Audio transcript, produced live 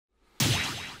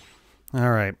All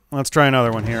right, let's try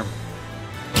another one here.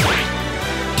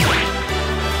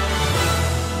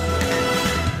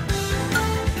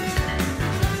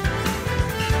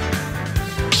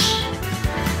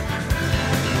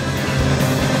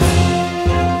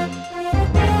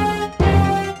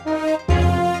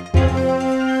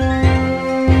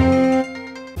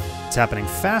 It's happening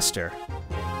faster.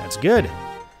 That's good.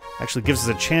 Actually gives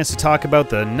us a chance to talk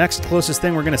about the next closest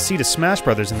thing we're going to see to Smash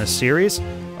Brothers in this series,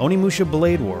 Onimusha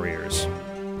Blade Warriors.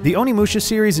 The Onimusha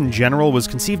series in general was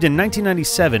conceived in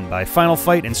 1997 by Final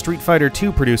Fight and Street Fighter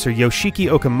II producer Yoshiki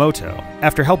Okamoto.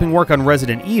 After helping work on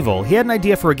Resident Evil, he had an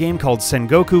idea for a game called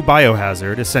Sengoku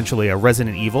Biohazard, essentially a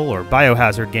Resident Evil or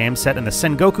Biohazard game set in the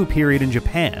Sengoku period in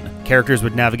Japan. Characters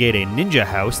would navigate a ninja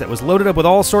house that was loaded up with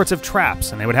all sorts of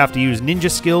traps, and they would have to use ninja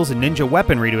skills and ninja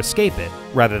weaponry to escape it,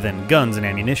 rather than guns and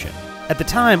ammunition. At the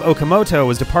time, Okamoto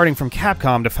was departing from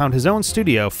Capcom to found his own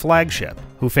studio, Flagship,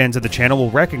 who fans of the channel will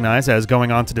recognize as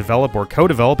going on to develop or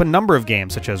co-develop a number of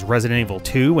games such as Resident Evil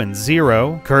 2 and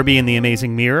Zero, Kirby and the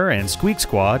Amazing Mirror, and Squeak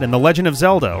Squad, and The Legend of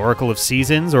Zelda, Oracle of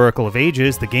Seasons, Oracle of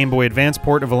Ages, the Game Boy Advance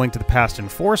port of A Link to the Past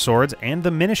and Four Swords, and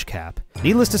the Minish Cap.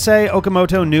 Needless to say,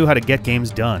 Okamoto knew how to get games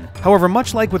done. However,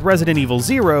 much like with Resident Evil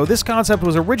Zero, this concept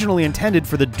was originally intended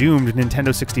for the doomed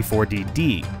Nintendo 64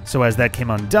 DD. So as that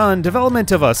came undone,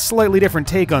 development of a slightly different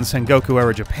take on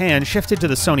Sengoku-era Japan shifted to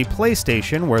the Sony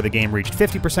PlayStation, where the game reached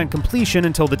 50% completion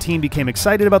until the team became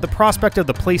excited about the prospect of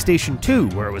the PlayStation 2,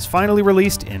 where it was finally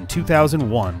released in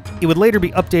 2001. It would later be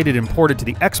updated and ported to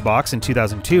the Xbox in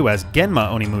 2002 as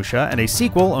Genma Onimusha, and a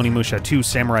sequel, Onimusha 2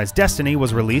 Samurai's Destiny,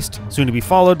 was released, soon to be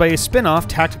followed by a spin-off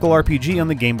tactical RPG on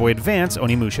the Game Boy Advance,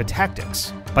 Onimusha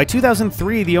Tactics. By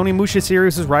 2003, the Onimusha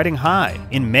series was riding high.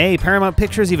 In May, Paramount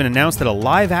Pictures even announced that a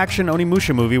live-action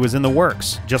Onimusha movie was in the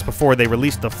works, just before they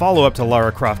released the follow-up to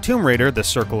Lara Croft Tomb Raider, The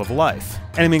Circle of Life.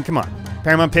 And I mean, come on.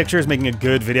 Paramount Pictures making a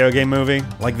good video game movie?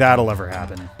 Like that'll ever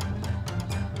happen.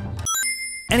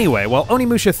 Anyway, while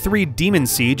Onimusha 3 Demon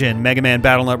Siege and Mega Man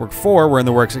Battle Network 4 were in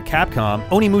the works at Capcom,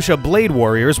 Onimusha Blade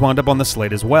Warriors wound up on the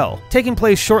slate as well. Taking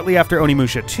place shortly after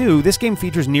Onimusha 2, this game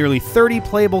features nearly 30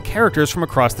 playable characters from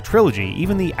across the trilogy,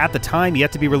 even the at the time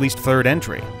yet to be released third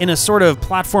entry, in a sort of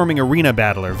platforming arena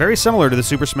battler very similar to the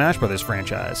Super Smash Bros.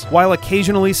 Franchise. While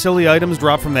occasionally silly items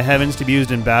drop from the heavens to be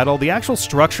used in battle, the actual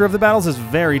structure of the battles is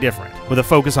very different, with a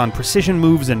focus on precision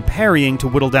moves and parrying to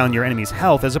whittle down your enemy's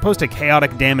health as opposed to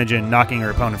chaotic damage and knocking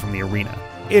your opponent from the arena.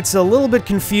 It's a little bit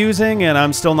confusing, and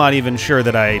I'm still not even sure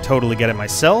that I totally get it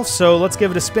myself, so let's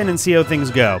give it a spin and see how things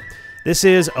go. This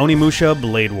is Onimusha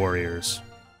Blade Warriors.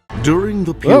 During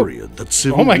the period that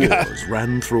civil wars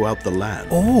ran throughout the land,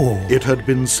 it had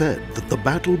been said that the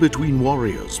battle between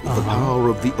warriors with the power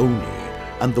of the Oni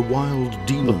and the wild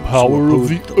demons who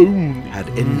opposed them had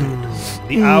ended.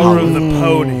 The hour of the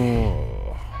pony.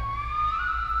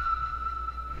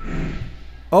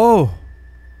 Oh.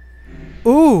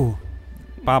 Ooh.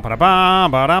 This is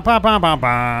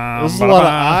a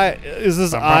lot of Is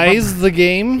this Eyes the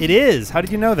game? It is. How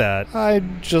did you know that? I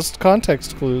just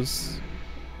context clues.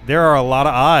 There are a lot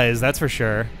of eyes, that's for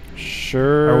sure.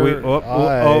 Sure. Are we,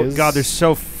 oh god, there's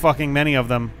so fucking many of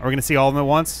them. Are we gonna see all of them at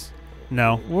once?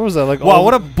 No. What was that like? Wow,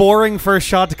 what a boring first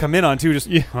shot to come in on too. Just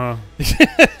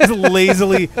just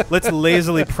lazily. Let's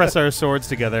lazily press our swords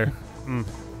together.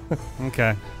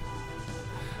 Okay.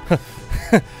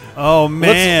 Oh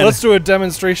man. Let's do a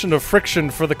demonstration of friction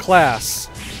for the class.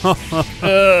 What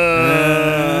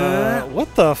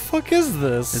the fuck is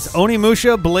this? It's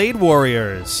Onimusha Blade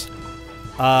Warriors.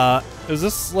 Is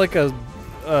this like a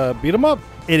beat 'em up?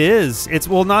 It is. It's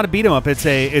not a beat 'em up. It's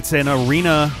an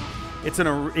arena. It's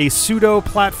a pseudo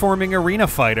platforming arena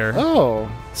fighter. Oh,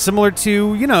 similar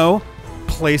to, you know,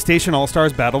 PlayStation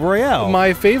All-Stars Battle Royale.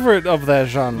 My favorite of that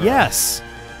genre. Yes.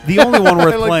 The only one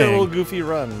worth I like playing. the little goofy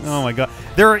runs. Oh my god.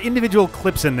 There are individual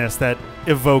clips in this that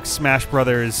evoke Smash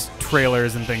Brothers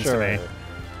trailers and things to me.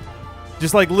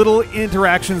 Just like little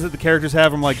interactions that the characters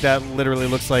have. I'm like, that literally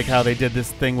looks like how they did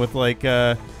this thing with like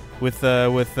with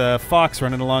Fox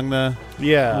running along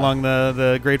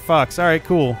the Great Fox. All right,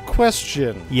 cool.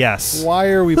 Question. Yes. Why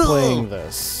are we playing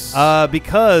this?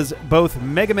 Because both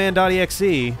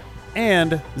megaman.exe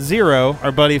and Zero,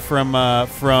 our buddy from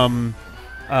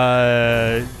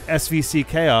SVC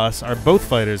Chaos, are both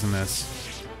fighters in this.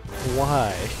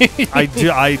 Why? I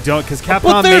don't, because Capcom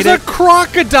but there's made it. A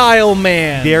Crocodile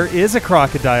Man. There is a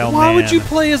Crocodile Man. Why would you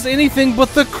play as anything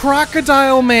but the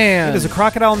Crocodile Man? Yeah, there's a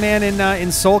Crocodile Man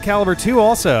in Soul Calibur 2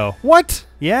 also. What?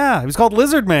 Yeah, he was called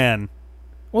Lizard Man.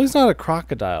 Well, he's not a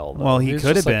crocodile, though. Well, he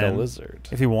could have been like a lizard.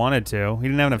 if he wanted to. He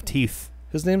didn't have enough teeth.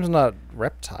 His name's not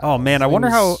Reptile. Oh man, I wonder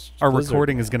how our Lizard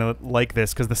recording Man. is gonna like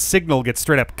this, because the signal gets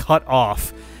straight up cut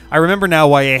off I remember now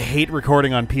why I hate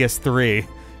recording on PS3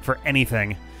 for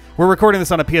anything. We're recording this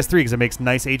on a PS3 because it makes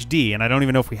nice HD, and I don't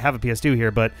even know if we have a PS2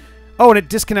 here, but... Oh, and it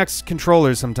disconnects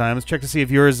controllers sometimes. Check to see if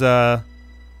yours,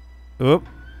 Oop.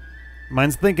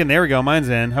 Mine's thinking. There we go. Mine's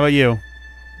in. How about you?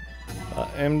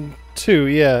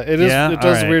 M2, yeah. It is. Yeah? It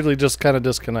does Alright. weirdly just kind of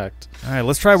disconnect. All right,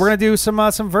 let's try. We're going to do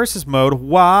some versus mode.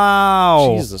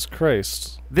 Wow. Jesus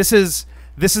Christ. This is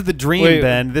the dream, Wait,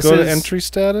 Ben. This go is... to entry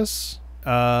status?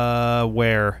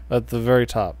 Where? At the very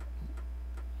top.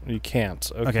 You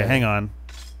can't. Okay, hang on.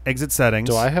 Exit settings.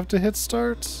 Do I have to hit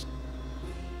start?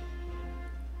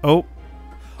 Oh.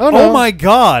 Oh, no. Oh, my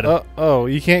God. Oh,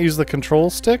 you can't use the control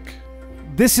stick?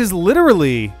 This is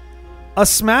literally a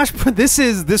Smash...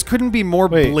 This couldn't be more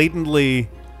blatantly...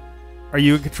 Are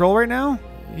you in control right now?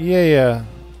 Yeah.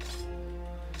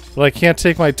 But I can't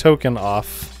take my token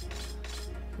off.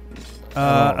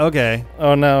 Okay.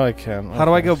 Oh, now I can. Okay. How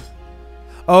do I go...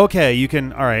 Okay, you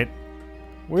can... All right.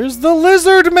 Where's the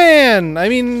lizard man? I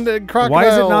mean, crocodile. Why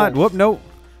is it not... Whoop, no.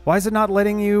 Why is it not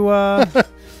letting you...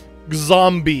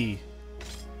 Zombie.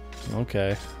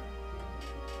 Okay.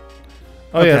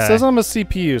 Oh, yeah, it says I'm a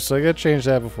CPU, so I gotta change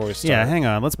that before we start. Yeah, hang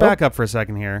on. Let's back up for a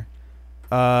second here.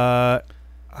 How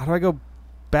do I go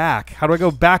back? How do I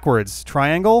go backwards?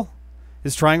 Triangle?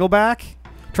 Is triangle back?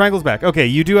 Triangle's back. Okay,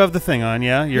 you do have the thing on,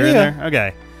 yeah? You're in there?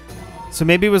 Okay. So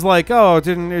maybe it was like, oh, it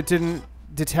didn't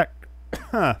detect...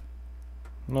 Huh.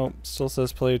 Nope, still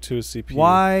says play to a CPU.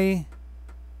 Why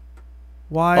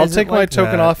I'll is take it my like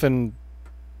token that? off and...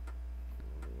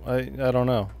 I don't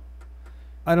know.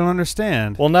 I don't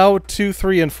understand. Well, now 2,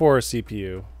 3, and 4 are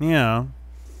CPU. Yeah.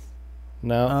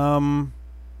 No.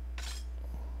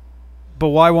 But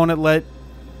why won't it let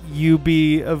you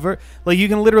be a like you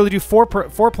can literally do four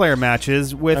player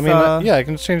matches with? I mean, yeah, I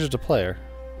can change it to player.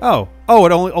 Oh,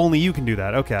 it only you can do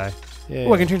that. Okay. Yeah.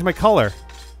 Oh, I can change my color.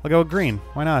 I'll go with green.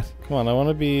 Why not? Come on, I want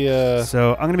to be.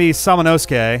 So I'm gonna be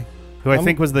Samanosuke, who I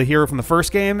think was the hero from the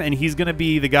first game, and he's gonna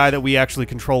be the guy that we actually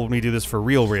control when we do this for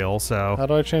real. So. How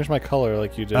do I change my color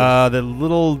like you did?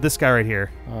 This guy right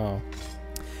here. Oh.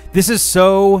 This is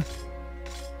so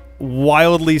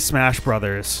wildly Smash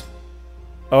Brothers.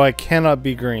 Oh, I cannot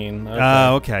be green.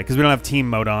 Okay, because we don't have team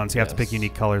mode on, so you have to pick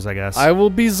unique colors, I guess. I will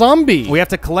be zombie. We have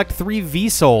to collect 3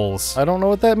 V-Souls. I don't know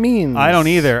what that means. I don't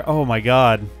either. Oh my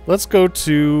god. Let's go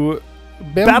to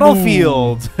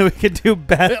Battlefield. We could do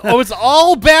Oh, it's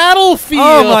all Battlefield.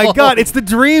 Oh my god, it's the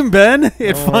dream, Ben.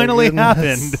 It Oh finally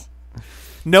happened.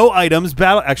 No items.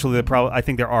 Actually, I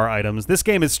think there are items. This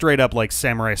game is straight up like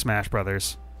Samurai Smash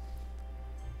Brothers.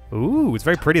 Ooh, it's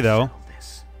very pretty though.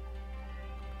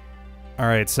 All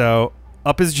right, so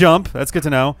up is jump. That's good to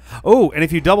know. Oh, and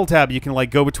if you double tap, you can like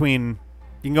go between.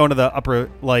 You can go into the upper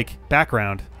like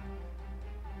background.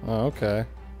 Oh, okay.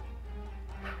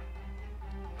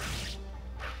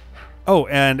 Oh,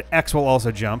 and X will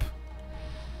also jump.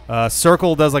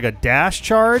 Circle does like a dash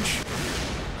charge.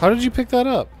 How did you pick that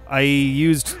up? I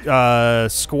used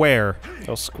square.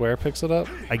 Oh, square picks it up?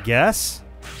 I guess.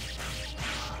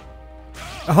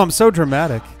 Oh, I'm so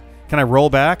dramatic. Can I roll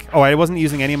back? Oh, I wasn't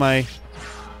using any of my...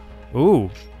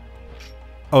 Ooh.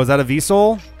 Oh, is that a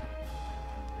V-Soul?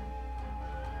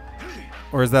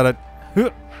 Or is that a... I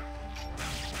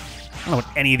don't know what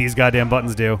any of these goddamn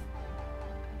buttons do.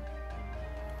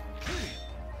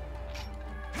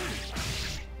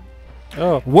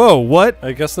 Oh. Whoa, what?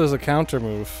 I guess there's a counter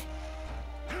move.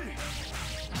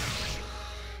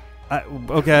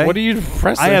 Okay. What are you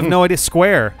pressing? I have no idea.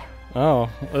 Square. Oh.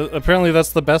 Apparently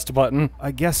that's the best button.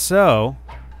 I guess so.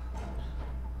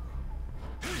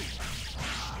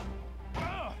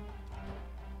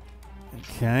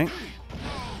 Okay.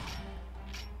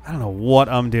 I don't know what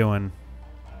I'm doing.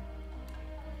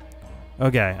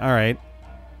 Okay, alright.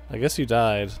 I guess you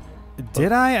died.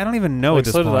 Did I? I don't even know Like, at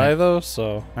this so point. did I, though,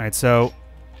 so... Alright, so...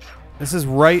 This is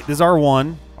right. This is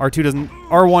R1. R2 doesn't...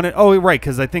 R1... Oh, right,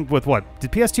 because I think with what?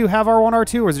 Did PS2 have R1,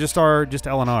 R2, or is it just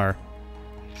L and R?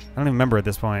 I don't even remember at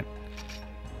this point.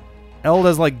 L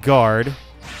does, like, guard,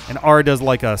 and R does,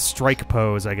 like, a strike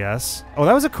pose, I guess. Oh,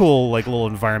 that was a cool, like, little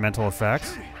environmental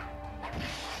effect.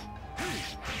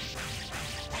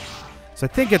 So I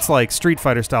think it's, like, Street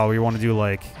Fighter style, where you want to do,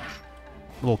 like,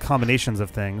 little combinations of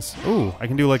things. Ooh, I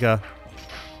can do, like, a...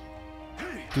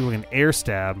 Do, like, an air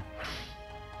stab.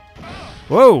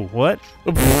 Whoa, what?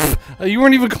 You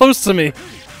weren't even close to me.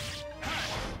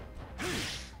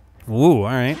 Ooh,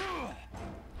 alright.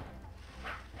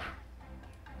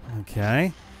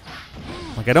 Okay.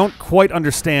 Like, I don't quite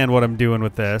understand what I'm doing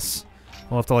with this.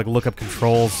 We'll have to, like, look up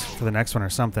controls for the next one or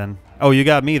something. Oh, you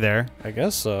got me there. I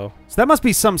guess so. So that must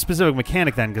be some specific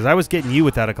mechanic then, because I was getting you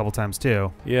with that a couple times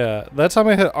too. Yeah, that time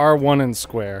I hit R1 and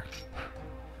square.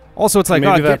 Also, it's like,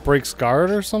 maybe that breaks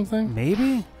guard or something.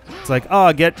 Maybe it's like,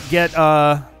 oh, get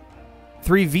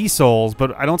 3 V souls,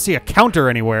 but I don't see a counter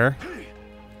anywhere.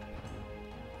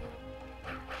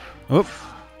 Oop.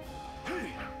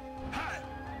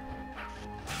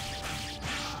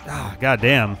 Ah,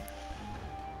 goddamn.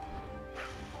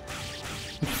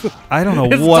 I don't know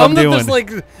what I'm doing.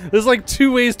 There's like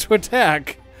 2 ways to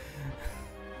attack.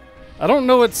 I don't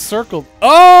know what circle.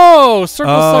 Oh,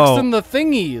 circle sucks in the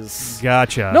thingies.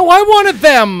 Gotcha. No, I wanted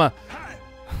them. Well,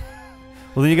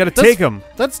 then you got to take them.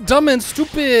 That's dumb and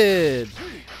stupid.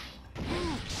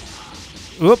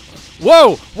 Oop.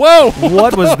 Whoa, whoa.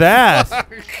 What was that?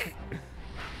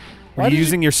 Why Are you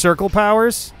using your circle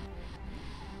powers?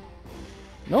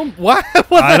 No, what?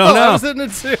 I don't know. I was in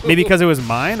it too. Maybe because it was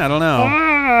mine? I don't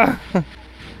know.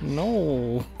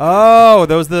 No. Oh,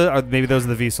 maybe those are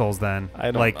the V souls then.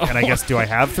 I don't know. And I guess, do I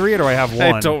have 3 or do I have 1?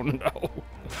 I don't know.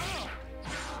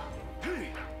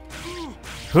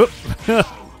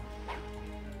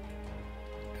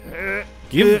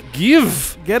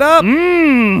 Give. Get up.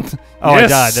 Oh, Yes. I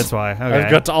died. That's why. Okay. I've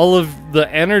got all of the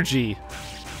energy.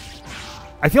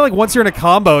 I feel like once you're in a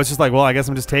combo, it's just like, well, I guess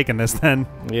I'm just taking this then.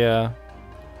 Yeah.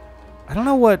 I don't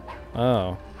know what.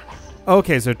 Oh.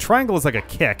 Okay, so triangle is like a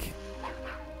kick.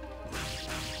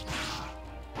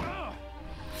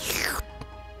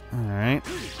 All right.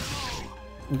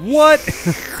 What?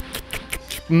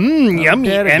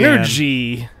 Yummy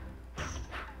energy.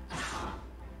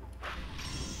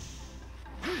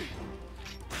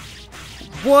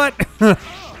 What?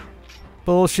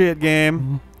 Bullshit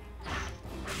game.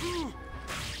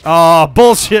 Oh,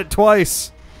 bullshit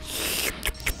twice.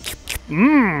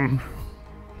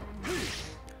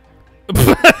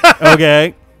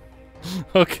 Okay.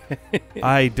 Okay.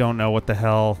 I don't know what the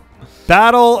hell.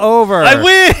 Battle over. I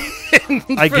win!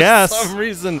 I guess. For some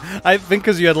reason. I think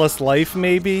because you had less life,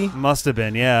 maybe. Must have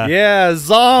been, yeah. Yeah,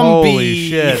 zombie. Holy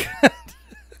shit.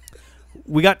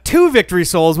 We got 2 victory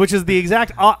souls, which is the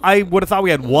exact... I would have thought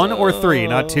we had 1 or 3,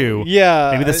 not 2.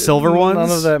 Yeah. Maybe the silver ones?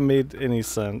 None of that made any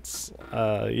sense.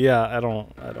 Yeah, I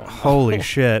don't know. Holy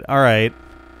shit. All right.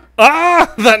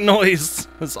 Ah! That noise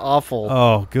is awful.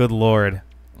 Oh, good lord.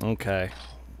 Okay.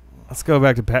 Let's go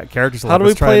back to character select. How do we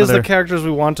Let's try play as another... the characters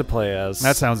we want to play as?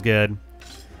 That sounds good.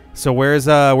 So where's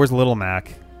Little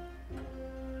Mac?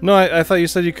 No, I thought you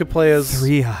said you could play as...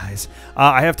 3 eyes.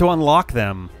 I have to unlock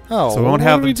them. Oh, so we won't what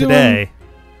have are them we today. doing?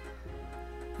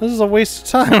 This is a waste of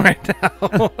time right now.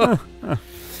 Well,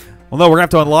 no, we're going to have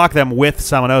to unlock them with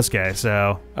Samanosuke,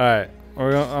 so... All right.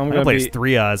 I'm going to play be... as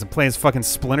 3 eyes. I'm playing as fucking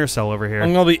Splinter Cell over here.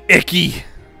 I'm going to be icky.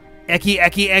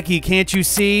 Eki, can't you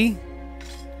see?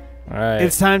 All right.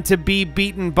 It's time to be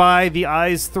beaten by the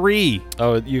Eyes 3.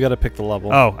 Oh, you got to pick the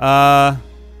level. Oh,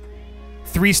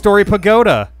 3-story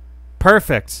pagoda.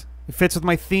 Perfect. It fits with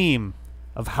my theme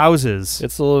of houses.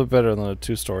 It's a little bit better than a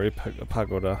 2-story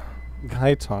pagoda.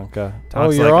 Hi, Tonka. Oh,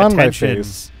 you're like on attention. my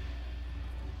face.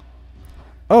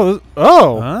 Oh, oh.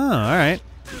 Oh, all right.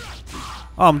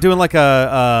 Oh, I'm doing like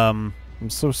a I'm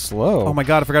so slow. Oh my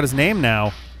god, I forgot his name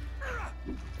now.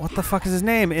 What the fuck is his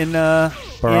name in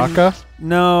Baraka?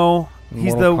 No,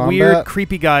 he's Mortal the Kombat? weird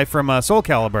creepy guy from Soul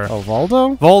Calibur. Oh,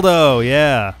 Voldo? Voldo,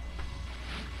 yeah.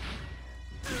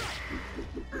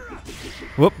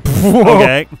 Whoop.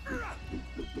 Okay.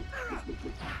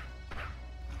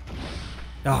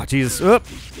 Oh, Jesus. Whoop.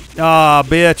 Ah,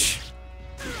 bitch.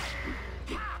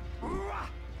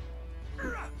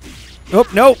 Oh,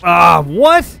 no. Ah,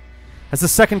 what? That's the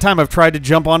second time I've tried to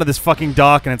jump onto this fucking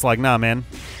dock, and it's like, nah, man.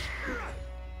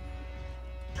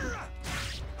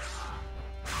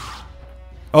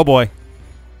 Oh, boy.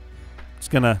 Just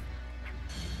gonna...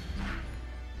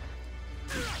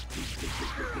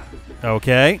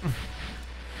 Okay.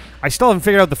 I still haven't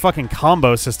figured out the fucking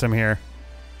combo system here.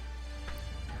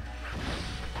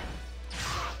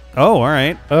 Oh, all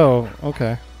right. Oh,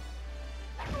 okay.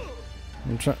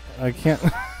 I can't...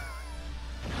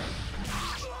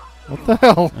 What the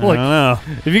hell? I don't know.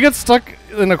 If you get stuck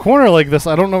in a corner like this,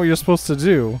 I don't know what you're supposed to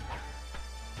do.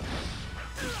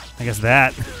 I guess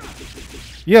that.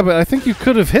 Yeah, but I think you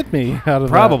could have hit me out of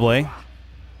Probably.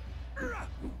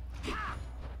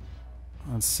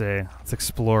 Let's see. Let's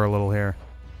explore a little here.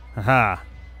 Haha.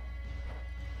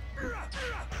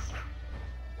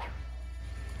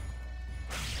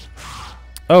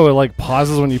 Oh, it like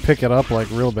pauses when you pick it up, like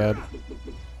real bad.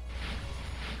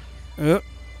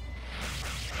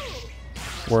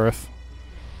 Worth,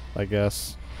 I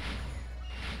guess.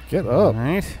 Get up. All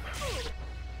right.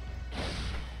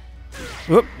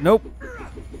 Whoop, nope.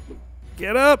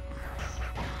 Get up.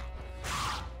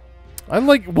 I'm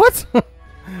like, what?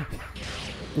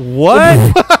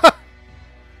 What?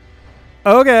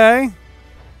 Okay.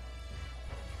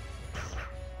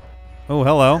 Oh,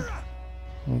 hello.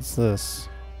 What's this?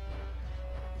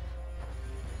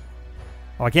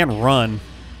 Oh, I can't run.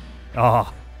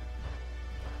 Oh.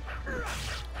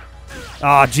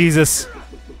 Ah, Jesus.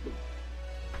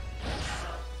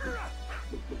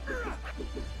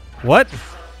 What?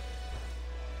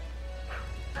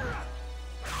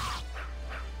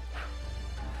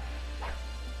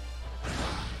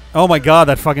 Oh my god,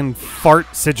 that fucking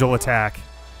fart sigil attack.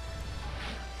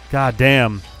 God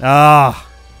damn. Ah.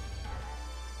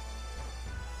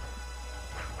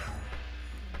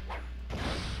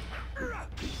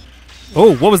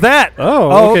 Oh, what was that?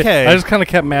 Oh, okay. I just kind of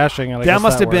kept mashing, and I guess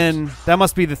must have worked. been. That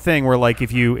must be the thing where, like,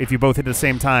 if you both hit at the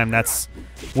same time, that's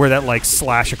where that like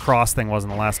slash across thing was in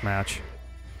the last match.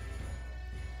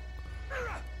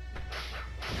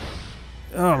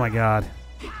 Oh my god.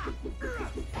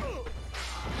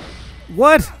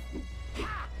 What?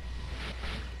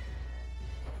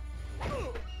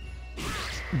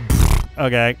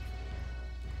 Okay.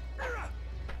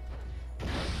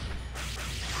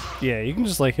 Yeah, you can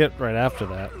just like hit right after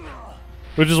that,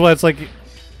 which is why it's like.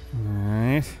 All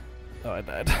right. Oh, I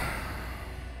died.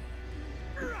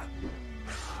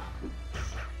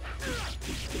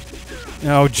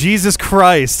 Oh, Jesus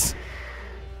Christ.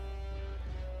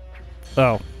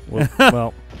 Oh,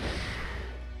 well.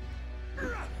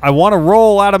 I want to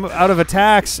roll out of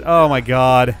attacks. Oh my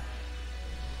god.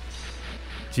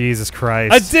 Jesus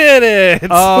Christ. I did it!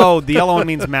 Oh, the yellow one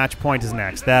means match point is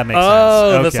next. That makes sense.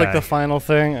 Oh, that's Okay. like the final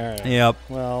thing? All right. Yep.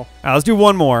 Well. All right, let's do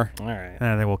one more. All right. And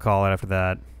I think we'll call it after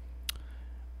that.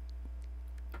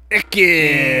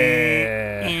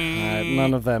 Alright,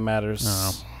 none of that matters.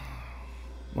 Oh.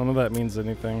 None of that means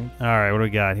anything. All right, what do we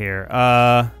got here?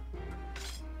 I'll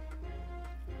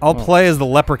play as the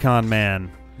Leprechaun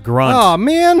Man. Grunt. Oh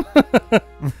man!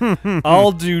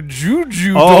 I'll do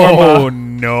Juju Oh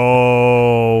Dorma.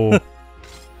 no!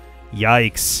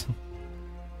 Yikes!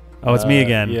 Oh, it's me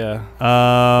again. Yeah.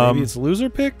 Maybe it's loser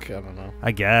pick. I don't know.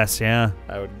 I guess, yeah.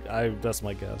 That's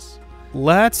my guess.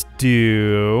 Let's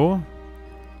do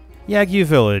Yagyu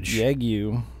Village.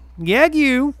 Yagyu.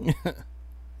 Yagyu.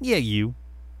 Yagyu.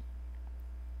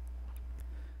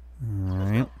 All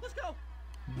right.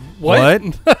 What?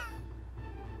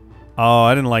 Oh,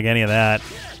 I didn't like any of that.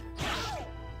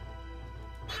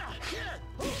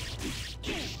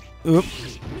 Oop.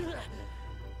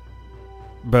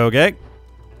 Bogey.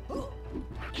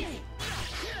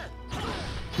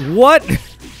 What? I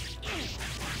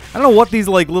don't know what these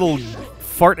like little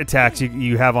fart attacks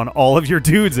you have on all of your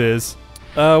dudes is.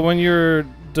 When you're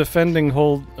defending,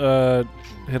 hold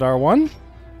hit R1?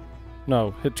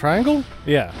 No, hit triangle?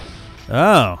 Yeah.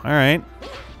 Oh, all right.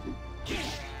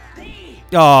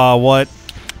 Oh, what?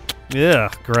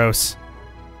 Ugh, gross.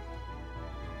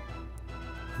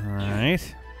 All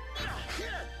right.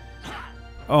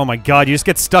 Oh my god, you just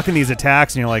get stuck in these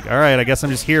attacks and you're like, all right, I guess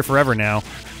I'm just here forever now.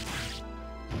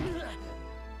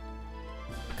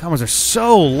 Combos are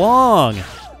so long.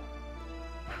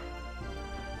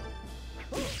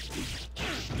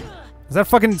 Is that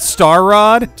fucking Star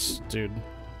Rod? Dude.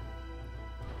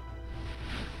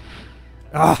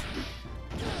 Ah.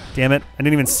 Damn it. I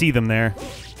didn't even see them there.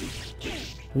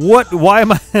 What? Why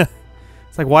am I...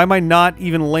 It's like, why am I not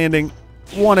even landing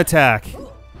one attack?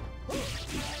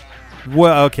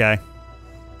 Well, okay.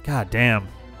 God damn.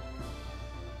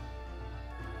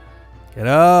 Get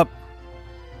up.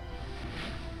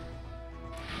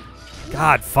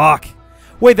 God, fuck.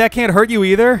 Wait, that can't hurt you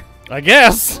either? I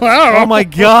guess. I don't know. Oh my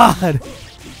god.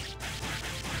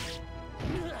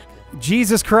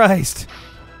 Jesus Christ.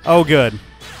 Oh, good.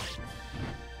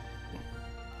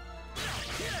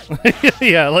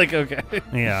 Yeah, like, okay.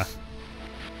 Yeah.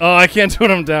 Oh, I can't do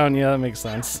it, I'm down. Yeah, that makes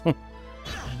sense.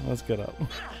 Let's get up.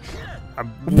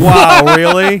 Wow,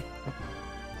 really?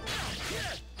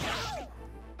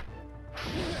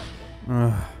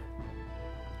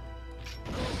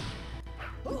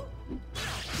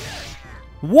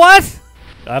 What?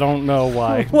 I don't know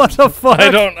why. What the fuck?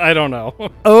 I don't know.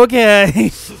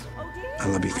 Okay. I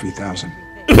love you 3000.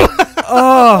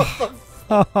 Oh,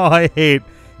 I hate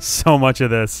so much of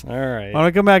this. All right. I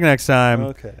want to come back next time.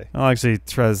 Okay. I'll actually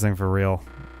try this thing for real.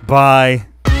 Bye.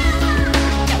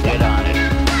 Get on it.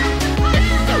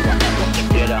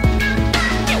 Get up.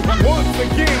 Once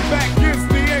again, back is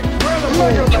the incredible.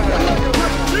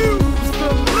 Refuse to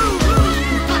lose.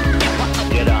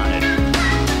 Get on it.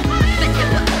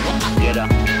 Get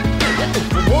up.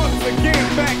 Once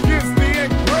again, back is the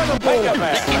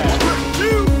incredible.